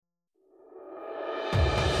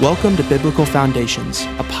Welcome to Biblical Foundations,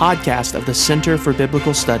 a podcast of the Center for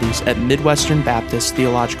Biblical Studies at Midwestern Baptist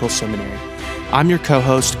Theological Seminary. I'm your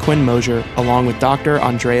co-host, Quinn Mosier, along with Dr.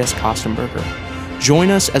 Andreas Köstenberger. Join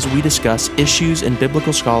us as we discuss issues in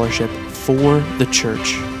biblical scholarship for the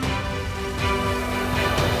church.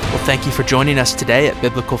 Well, thank you for joining us today at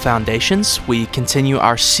Biblical Foundations. We continue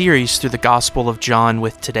our series through the Gospel of John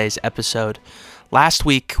with today's episode. Last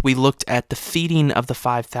week, we looked at the feeding of the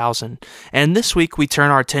 5,000, and this week we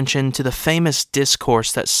turn our attention to the famous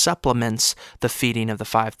discourse that supplements the feeding of the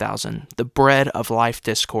 5,000, the Bread of Life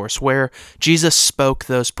discourse, where Jesus spoke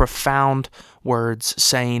those profound words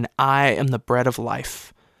saying, "I am the bread of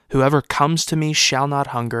life. Whoever comes to me shall not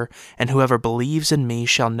hunger, and whoever believes in me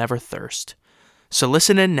shall never thirst." So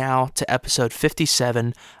listen in now to episode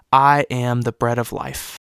 57, I am the bread of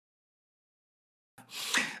life.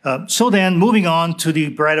 So then, moving on to the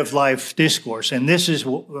Bread of Life discourse, and this is,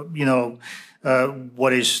 what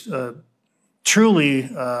is truly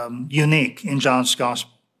unique in John's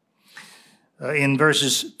Gospel. In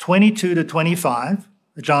verses 22 to 25,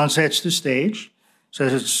 John sets the stage,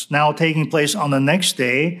 says it's now taking place on the next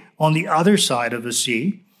day on the other side of the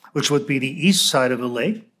sea, which would be the east side of the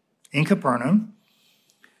lake in Capernaum.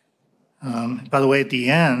 By the way, at the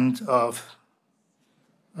end of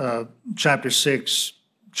chapter 6,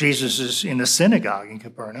 Jesus is in the synagogue in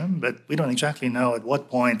Capernaum, but we don't exactly know at what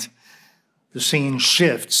point the scene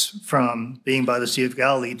shifts from being by the Sea of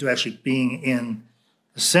Galilee to actually being in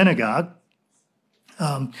the synagogue.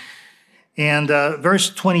 Verse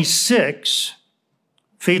 26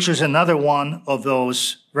 features another one of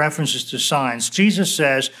those references to signs. Jesus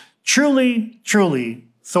says, truly, truly,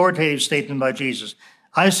 authoritative statement by Jesus,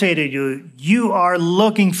 I say to you, you are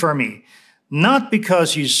looking for me, not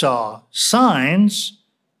because you saw signs,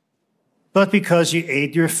 but because you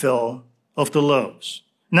ate your fill of the loaves.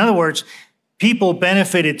 In other words, people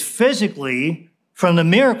benefited physically from the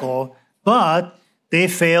miracle, but they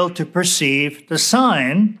failed to perceive the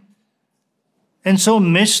sign and so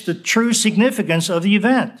missed the true significance of the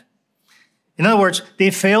event. In other words, they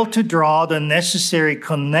failed to draw the necessary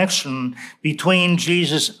connection between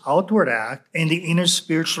Jesus' outward act and the inner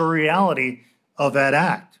spiritual reality of that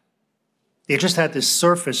act. They just had this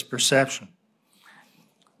surface perception.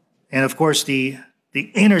 And of course, the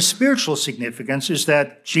inner spiritual significance is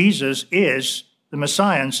that Jesus is the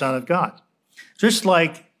Messiah and Son of God. Just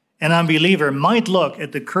like an unbeliever might look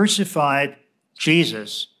at the crucified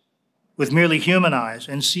Jesus with merely human eyes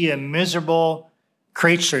and see a miserable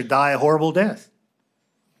creature die a horrible death.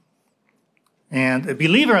 And a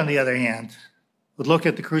believer, on the other hand, would look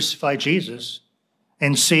at the crucified Jesus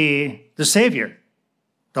and see the Savior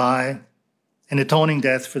die an atoning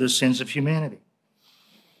death for the sins of humanity.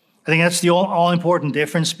 I think that's the all-important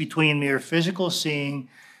difference between mere physical seeing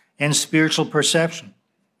and spiritual perception.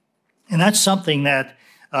 And that's something that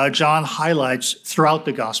John highlights throughout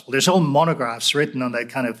the gospel. There's whole monographs written on that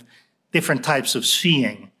kind of different types of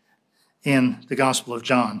seeing in the Gospel of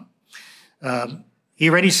John. He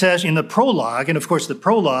already says in the prologue, and of course the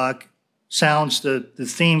prologue sounds the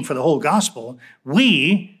theme for the whole gospel,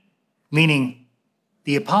 we, meaning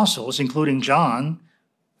the apostles, including John,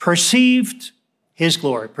 perceived his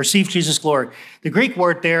glory, perceived Jesus' glory. The Greek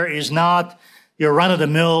word there is not your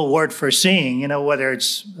run-of-the-mill word for seeing, whether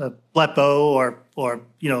it's blepo or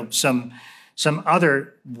some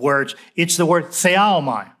other words. It's the word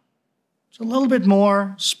theaomai. It's a little bit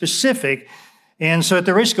more specific. And so at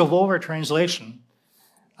the risk of over-translation,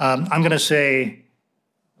 I'm going to say,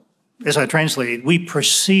 as I translate it, we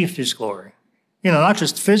perceived his glory. Not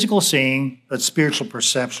just physical seeing, but spiritual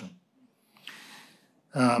perception.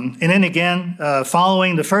 And then again,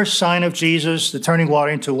 following the first sign of Jesus, the turning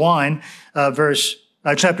water into wine,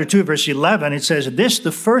 chapter 2, verse 11, it says, "This,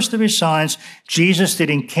 the first of his signs, Jesus did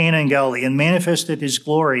in Cana in Galilee and manifested his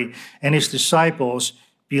glory, and his disciples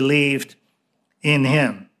believed in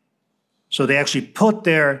him." So they actually put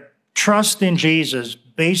their trust in Jesus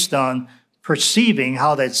based on perceiving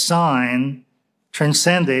how that sign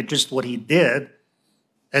transcended just what he did,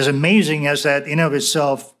 as amazing as that in of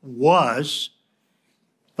itself was.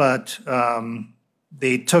 But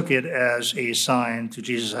they took it as a sign to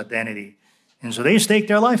Jesus' identity. And so they staked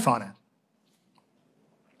their life on it.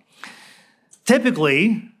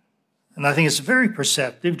 Typically, and I think it's very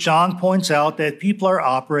perceptive, John points out that people are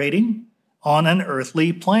operating on an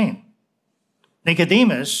earthly plane.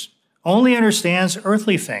 Nicodemus only understands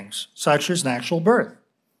earthly things, such as natural birth.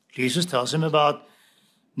 Jesus tells him about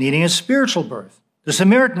needing a spiritual birth. The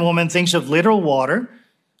Samaritan woman thinks of literal water.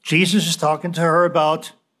 Jesus is talking to her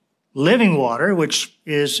about living water, which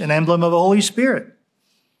is an emblem of the Holy Spirit.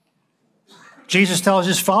 Jesus tells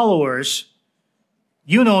his followers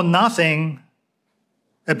you know nothing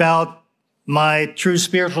about my true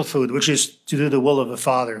spiritual food, which is to do the will of the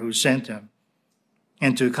Father who sent him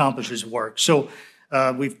and to accomplish his work. So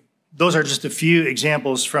those are just a few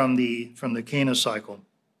examples from the Cana cycle.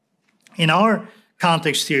 In our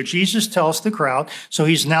context here, Jesus tells the crowd, so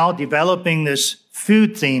he's now developing this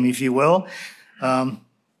food theme, if you will.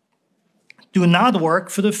 Do not work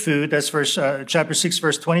for the food, that's chapter 6,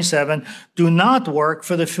 verse 27. Do not work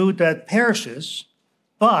for the food that perishes,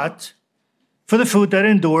 but for the food that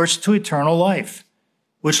endures to eternal life,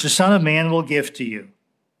 which the Son of Man will give to you.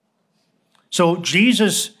 So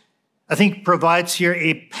Jesus, I think, provides here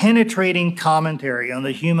a penetrating commentary on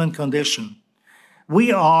the human condition.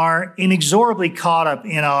 We are inexorably caught up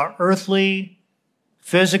in our earthly,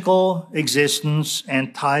 physical existence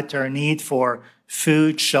and tied to our need for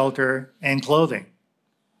food, shelter, and clothing.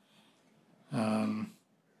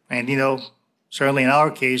 Certainly in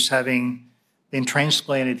our case, having been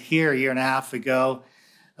transplanted here a year and a half ago,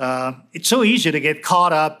 it's so easy to get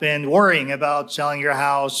caught up in worrying about selling your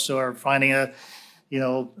house or finding a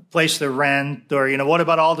place to rent, or, what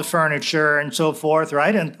about all the furniture and so forth,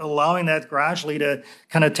 right? And allowing that gradually to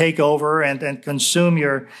kind of take over and consume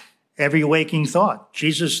your every waking thought.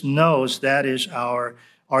 Jesus knows that is our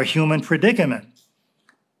human predicament.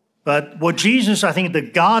 But what Jesus, I think the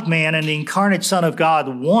God-man and the incarnate Son of God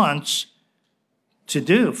wants to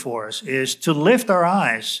do for us is to lift our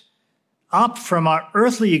eyes up from our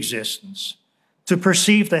earthly existence to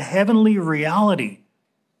perceive the heavenly reality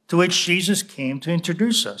to which Jesus came to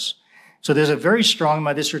introduce us. So there's a very strong, in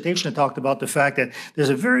my dissertation I talked about the fact that there's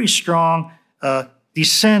a very strong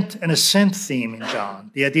descent and ascent theme in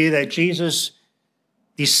John. The idea that Jesus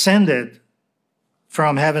descended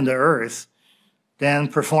from heaven to earth, then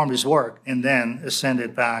performed his work, and then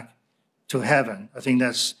ascended back to heaven. I think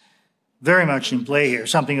that's very much in play here.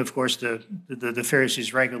 Something, of course, the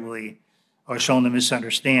Pharisees regularly are shown to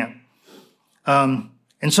misunderstand. And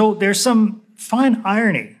so there's some fine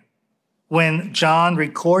irony when John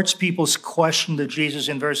records people's question to Jesus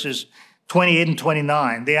in verses 28 and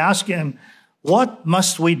 29. They ask him, what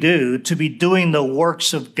must we do to be doing the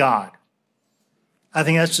works of God? I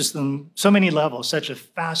think that's just on so many levels, such a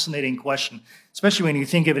fascinating question, especially when you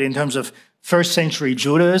think of it in terms of first century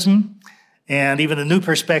Judaism and even a new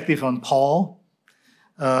perspective on Paul.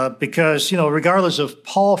 Because, regardless of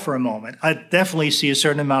Paul for a moment, I definitely see a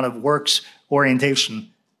certain amount of works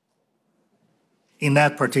orientation in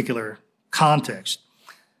that particular context.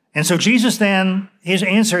 And so Jesus then, his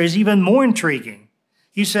answer is even more intriguing.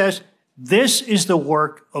 He says, this is the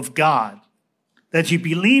work of God, that you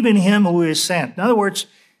believe in him who is sent. In other words,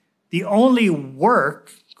 the only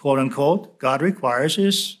work, quote unquote, God requires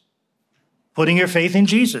is putting your faith in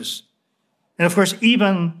Jesus. And of course,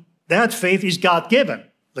 even that faith is God-given,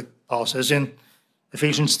 like Paul says in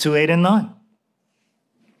Ephesians 2, 8, and 9.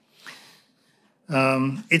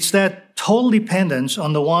 It's that total dependence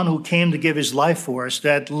on the one who came to give his life for us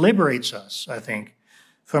that liberates us, I think,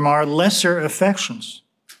 from our lesser affections,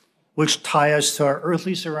 which tie us to our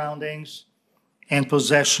earthly surroundings and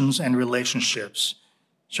possessions and relationships.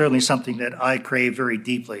 Certainly something that I crave very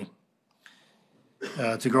deeply,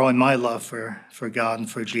 to grow in my love for God and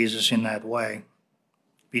for Jesus in that way.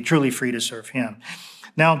 Be truly free to serve him.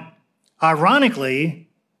 Now, ironically,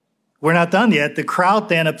 we're not done yet. The crowd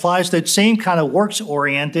then applies that same kind of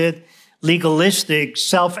works-oriented, legalistic,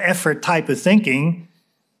 self-effort type of thinking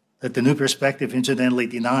that the new perspective incidentally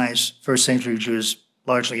denies first century Jews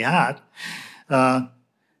largely had.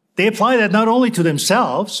 They apply that not only to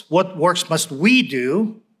themselves, what works must we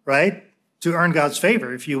do, right, to earn God's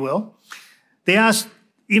favor, if you will. They ask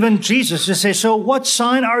even Jesus to say, so what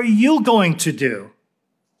sign are you going to do?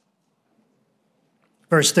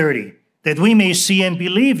 Verse 30, that we may see and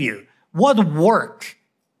believe you. What work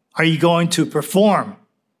are you going to perform?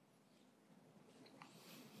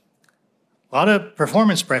 A lot of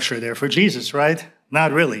performance pressure there for Jesus, right?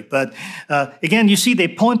 Not really. But again, you see, they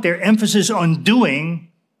point their emphasis on doing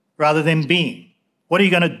rather than being. What are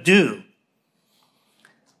you going to do?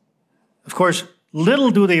 Of course,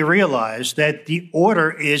 little do they realize that the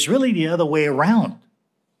order is really the other way around.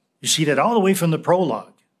 You see that all the way from the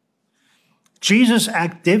prologue. Jesus'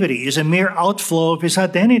 activity is a mere outflow of his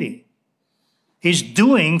identity. His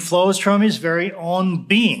doing flows from his very own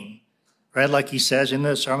being, right? Like he says in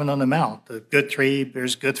the Sermon on the Mount, the good tree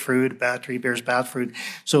bears good fruit, bad tree bears bad fruit.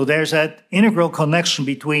 So there's that integral connection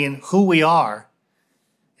between who we are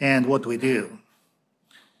and what we do.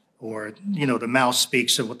 Or, the mouth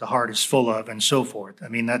speaks of what the heart is full of and so forth. I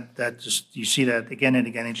mean, that just, you see that again and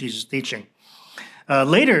again in Jesus' teaching.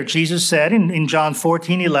 Later, Jesus said in John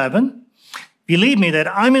 14:11, Believe me that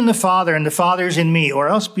I'm in the Father and the Father is in me, or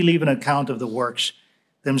else believe an account of the works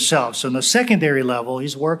themselves. So on the secondary level,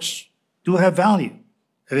 his works do have value,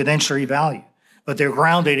 evidentiary value, but they're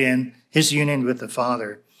grounded in his union with the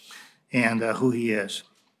Father and who he is.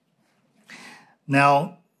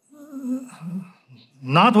 Now,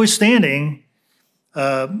 notwithstanding,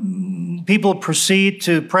 people proceed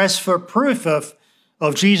to press for proof of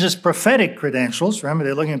Jesus' prophetic credentials. Remember,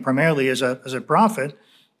 they're looking primarily as a prophet,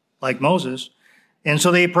 like Moses. And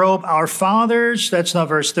so they probe our fathers, that's now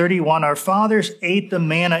verse 31, our fathers ate the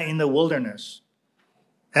manna in the wilderness.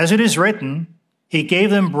 As it is written, he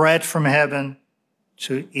gave them bread from heaven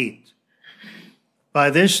to eat.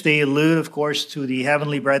 By this, they allude, of course, to the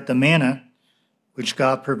heavenly bread, the manna, which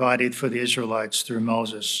God provided for the Israelites through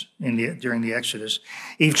Moses during the Exodus.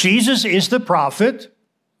 If Jesus is the prophet,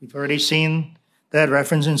 we've already seen that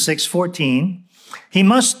reference in 6:14, he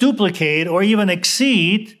must duplicate or even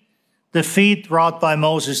exceed the feat wrought by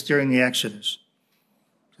Moses during the Exodus.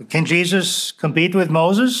 So can Jesus compete with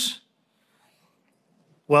Moses?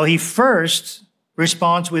 Well, he first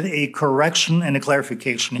responds with a correction and a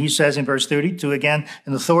clarification. He says in verse 32, again,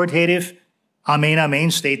 an authoritative Amen,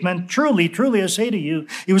 amen statement. Truly, truly, I say to you,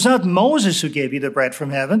 it was not Moses who gave you the bread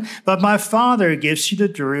from heaven, but my Father gives you the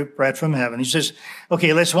true bread from heaven. He says,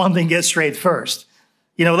 okay, let's one thing get straight first.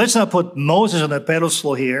 Let's not put Moses on a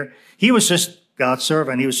pedestal here. He was just God's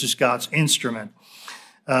servant. He was just God's instrument.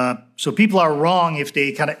 So people are wrong if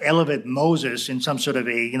they kind of elevate Moses in some sort of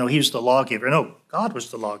he was the lawgiver. No, God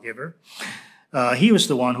was the lawgiver. He was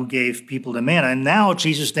the one who gave people the manna. And now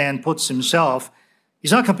Jesus then puts himself,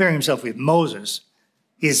 he's not comparing himself with Moses.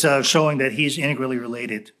 He's showing that he's integrally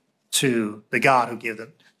related to the God who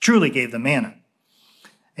truly gave the manna.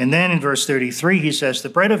 And then in verse 33, he says, the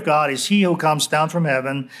bread of God is he who comes down from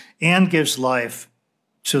heaven and gives life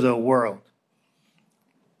to the world.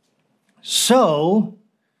 So,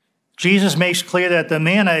 Jesus makes clear that the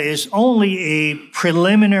manna is only a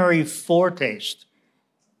preliminary foretaste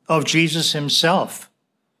of Jesus himself.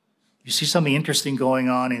 You see something interesting going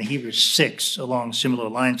on in Hebrews 6 along similar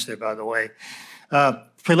lines there, by the way.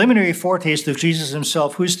 Preliminary foretaste of Jesus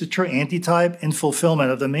himself, who is the true antitype and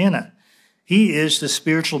fulfillment of the manna. He is the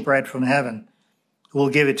spiritual bread from heaven who will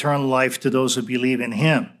give eternal life to those who believe in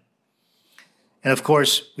him. And of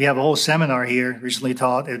course, we have a whole seminar here recently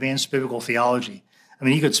taught, Advanced Biblical Theology. I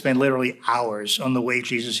mean, you could spend literally hours on the way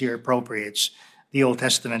Jesus here appropriates the Old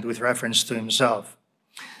Testament with reference to himself.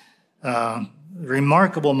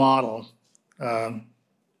 Remarkable model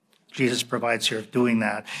Jesus provides here of doing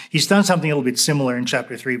that. He's done something a little bit similar in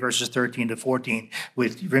chapter 3, verses 13 to 14,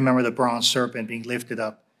 with, remember, the bronze serpent being lifted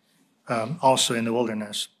up also in the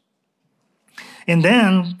wilderness. And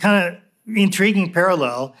then, kind of intriguing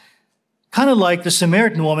parallel, kind of like the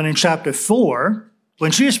Samaritan woman in chapter 4,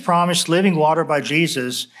 when she is promised living water by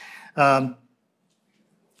Jesus, where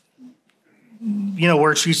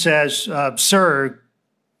she says, Sir,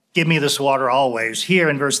 give me this water always. Here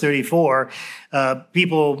in verse 34,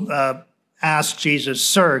 people ask Jesus,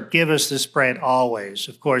 Sir, give us this bread always.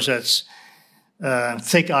 Of course, that's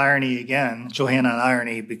thick irony again, Johannine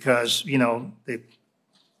irony, because, it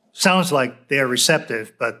sounds like they're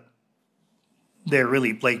receptive, but they're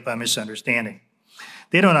really plagued by misunderstanding.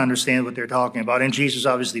 They don't understand what they're talking about, and Jesus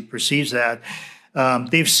obviously perceives that.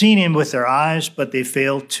 They've seen him with their eyes, but they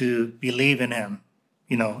fail to believe in him,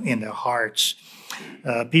 in their hearts.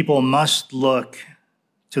 People must look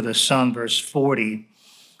to the Son, verse 40.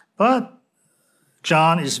 But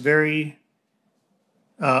John is very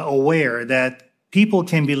aware that people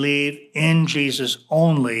can believe in Jesus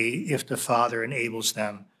only if the Father enables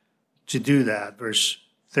them to do that, verse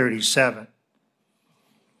 37.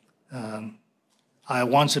 I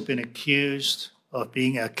once have been accused of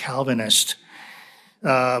being a Calvinist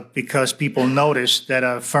because people noticed that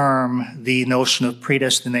I affirm the notion of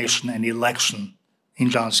predestination and election in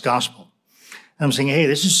John's gospel. And I'm saying, hey,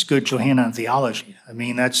 this is good Johannine theology. I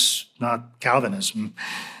mean, that's not Calvinism.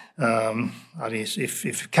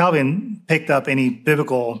 If Calvin picked up any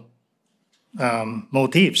biblical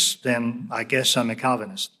motifs, then I guess I'm a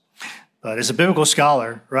Calvinist. But as a biblical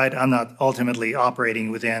scholar, right, I'm not ultimately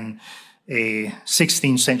operating within a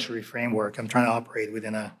 16th century framework. I'm trying to operate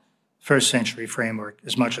within a first century framework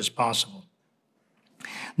as much as possible.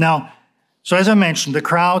 Now, so as I mentioned, the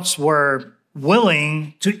crowds were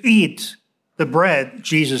willing to eat the bread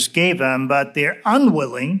Jesus gave them, but they're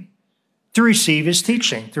unwilling to receive his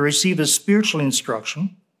teaching, to receive the spiritual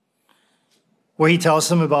instruction, where he tells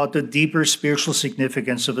them about the deeper spiritual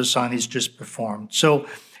significance of the sign he's just performed. So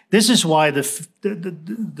this is why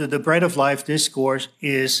the Bread of Life discourse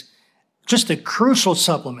is just a crucial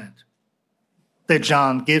supplement that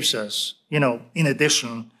John gives us, in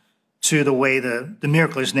addition to the way the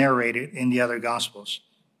miracle is narrated in the other Gospels.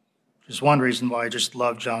 Which is one reason why I just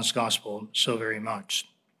love John's Gospel so very much.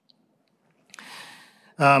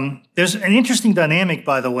 There's an interesting dynamic,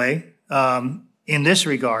 by the way, in this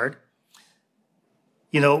regard,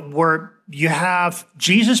 where you have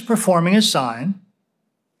Jesus performing a sign.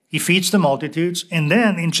 He feeds the multitudes. And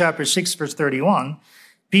then in chapter 6, verse 31,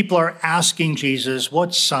 people are asking Jesus,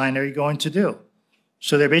 what sign are you going to do?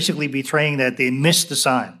 So they're basically betraying that they missed the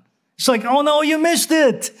sign. It's like, oh no, you missed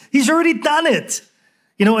it. He's already done it.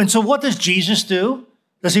 And so what does Jesus do?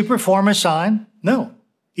 Does he perform a sign? No.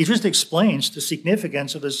 He just explains the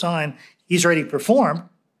significance of the sign he's already performed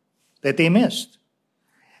that they missed.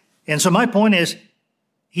 And so my point is,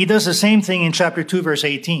 he does the same thing in chapter 2, verse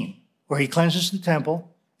 18, where he cleanses the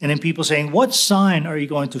temple, and then people saying, what sign are you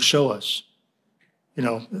going to show us?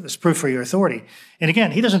 As proof for your authority. And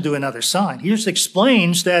again, he doesn't do another sign. He just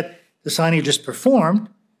explains that the sign he just performed,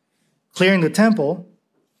 clearing the temple,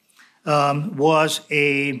 was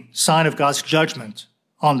a sign of God's judgment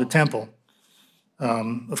on the temple.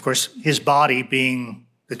 Of course, his body being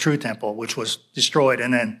the true temple, which was destroyed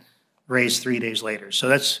and then raised 3 days later. So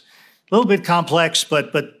that's a little bit complex,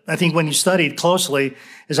 but I think when you study it closely,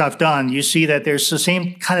 as I've done, you see that there's the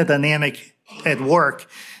same kind of dynamic at work,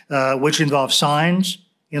 which involves signs,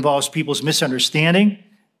 involves people's misunderstanding,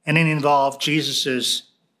 and then involves Jesus's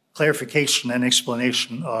clarification and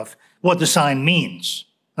explanation of what the sign means.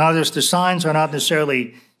 Now, the signs are not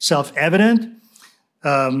necessarily self-evident.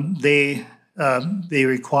 They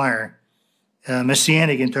require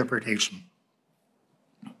messianic interpretation.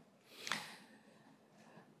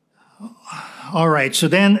 All right, so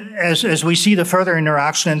then as we see the further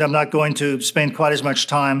interaction, and I'm not going to spend quite as much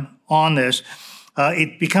time on this,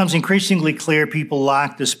 it becomes increasingly clear people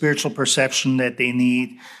lack the spiritual perception that they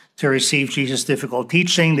need to receive Jesus' difficult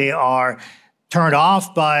teaching. They are turned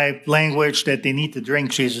off by language that they need to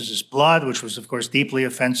drink Jesus' blood, which was, of course, deeply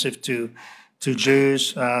offensive to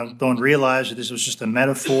Jews. Don't realize that this was just a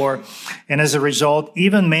metaphor. And as a result,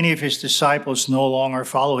 even many of his disciples no longer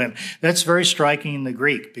follow him. That's very striking in the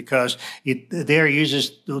Greek because it there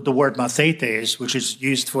uses the word mathetes, which is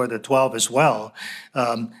used for the 12 as well,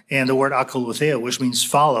 and the word akolutheo, which means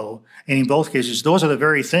follow. And in both cases, those are the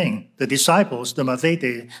very thing, the disciples, the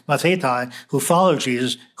mathetai, who follow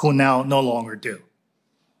Jesus, who now no longer do.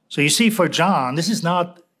 So you see, for John, this is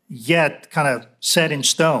not yet kind of set in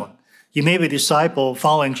stone. You may be a disciple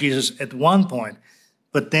following Jesus at one point,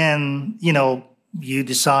 but then, you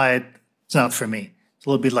decide it's not for me. It's a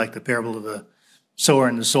little bit like the parable of the sower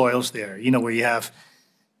and the soils there, where you have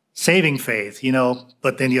saving faith,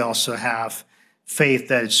 but then you also have faith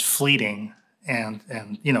that is fleeting and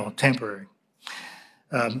temporary.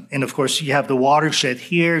 And of course, you have the watershed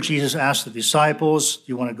here. Jesus asked the disciples, do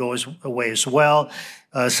you want to go away as well?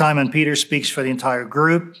 Simon Peter speaks for the entire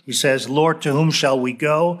group. He says, Lord, to whom shall we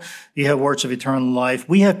go? You have words of eternal life.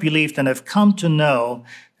 We have believed and have come to know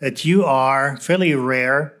that you are, fairly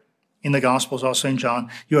rare in the Gospels, also in John,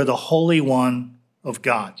 you are the Holy One of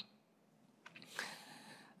God.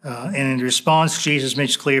 And in response, Jesus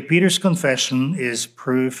makes clear Peter's confession is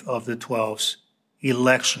proof of the 12's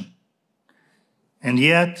election. And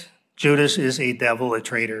yet, Judas is a devil, a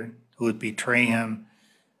traitor, who would betray him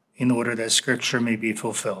in order that Scripture may be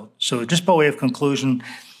fulfilled. So just by way of conclusion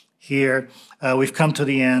here, we've come to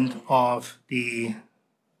the end of the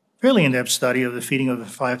fairly in-depth study of the feeding of the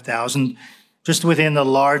 5,000, just within the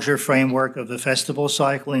larger framework of the festival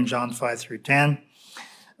cycle in John 5 through 10.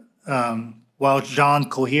 While John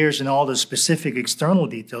coheres in all the specific external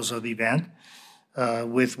details of the event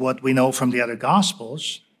with what we know from the other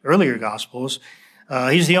Gospels, earlier Gospels,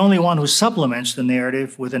 he's the only one who supplements the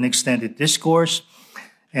narrative with an extended discourse.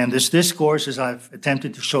 And this discourse, as I've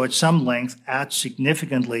attempted to show at some length, adds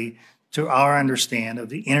significantly to our understanding of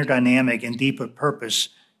the inner dynamic and deeper purpose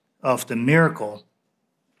of the miracle.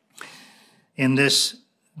 In this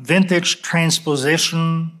vintage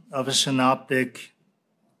transposition of a synoptic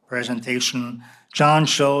presentation, John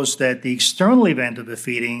shows that the external event of the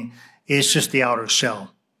feeding is just the outer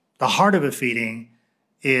shell. The heart of a feeding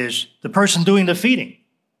is the person doing the feeding,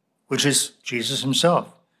 which is Jesus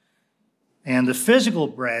himself. And the physical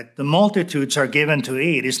bread the multitudes are given to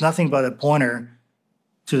eat is nothing but a pointer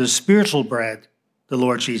to the spiritual bread, the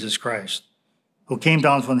Lord Jesus Christ, who came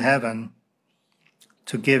down from heaven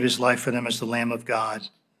to give his life for them as the Lamb of God,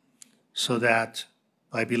 so that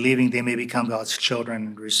by believing they may become God's children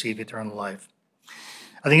and receive eternal life.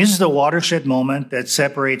 I think this is the watershed moment that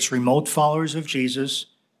separates remote followers of Jesus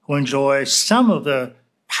who enjoy some of the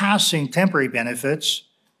passing temporary benefits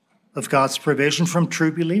of God's provision from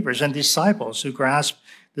true believers and disciples who grasp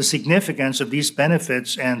the significance of these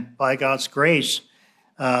benefits and, by God's grace,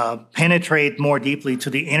 penetrate more deeply to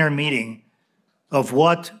the inner meaning of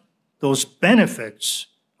what those benefits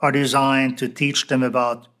are designed to teach them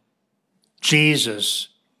about Jesus.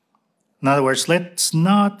 In other words, let's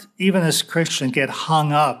not, even as Christians, get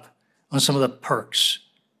hung up on some of the perks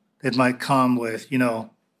that might come with,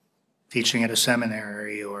 teaching at a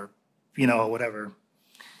seminary or, whatever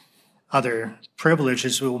other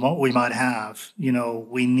privileges we might have.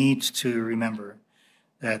 We need to remember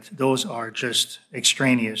that those are just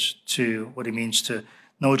extraneous to what it means to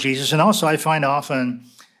know Jesus. And also, I find often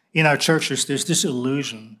in our churches, there's this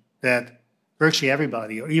illusion that virtually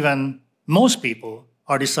everybody, or even most people,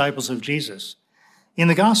 are disciples of Jesus. In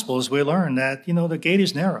the Gospels, we learn that, the gate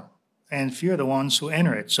is narrow and few are the ones who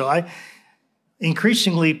enter it. So I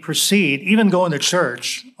increasingly proceed, even going to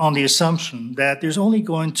church, on the assumption that there's only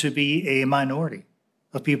going to be a minority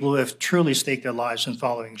of people who have truly staked their lives in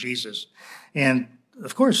following Jesus. And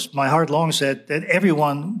of course, my heart longs that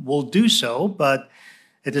everyone will do so, but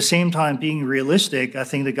at the same time, being realistic, I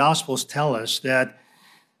think the Gospels tell us that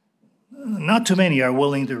not too many are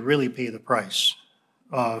willing to really pay the price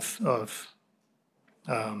of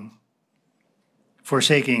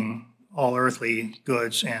forsaking all earthly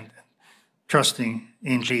goods and trusting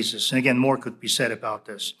in Jesus. And again, more could be said about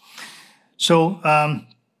this. So,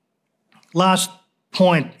 last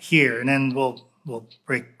point here, and then we'll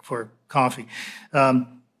break for coffee.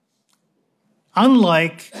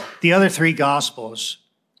 Unlike the other three Gospels,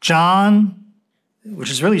 John,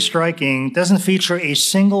 which is really striking, doesn't feature a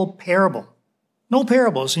single parable. No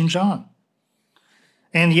parables in John.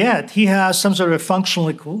 And yet, he has some sort of functional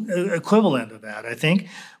equivalent of that, I think,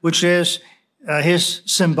 which is his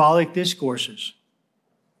symbolic discourses,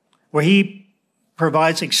 where he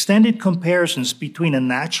provides extended comparisons between a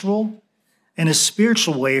natural and a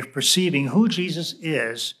spiritual way of perceiving who Jesus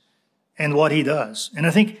is and what he does. And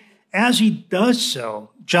I think as he does so,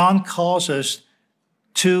 John calls us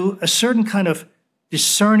to a certain kind of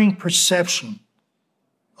discerning perception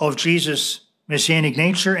of Jesus' messianic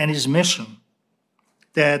nature and his mission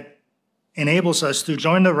that enables us to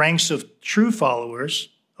join the ranks of true followers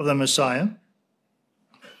of the Messiah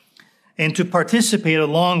and to participate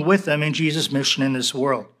along with them in Jesus' mission in this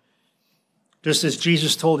world. Just as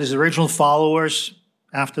Jesus told his original followers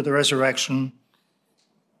after the resurrection,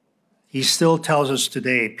 he still tells us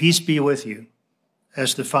today, "Peace be with you.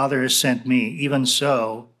 As the Father has sent me, even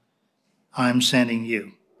so I'm sending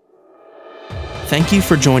you." Thank you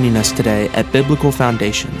for joining us today at Biblical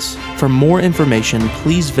Foundations. For more information,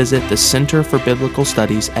 please visit the Center for Biblical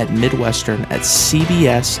Studies at Midwestern at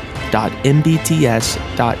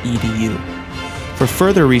cbs.mbts.edu. For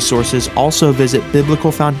further resources, also visit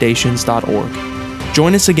biblicalfoundations.org.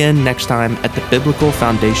 Join us again next time at the Biblical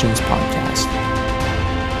Foundations Podcast.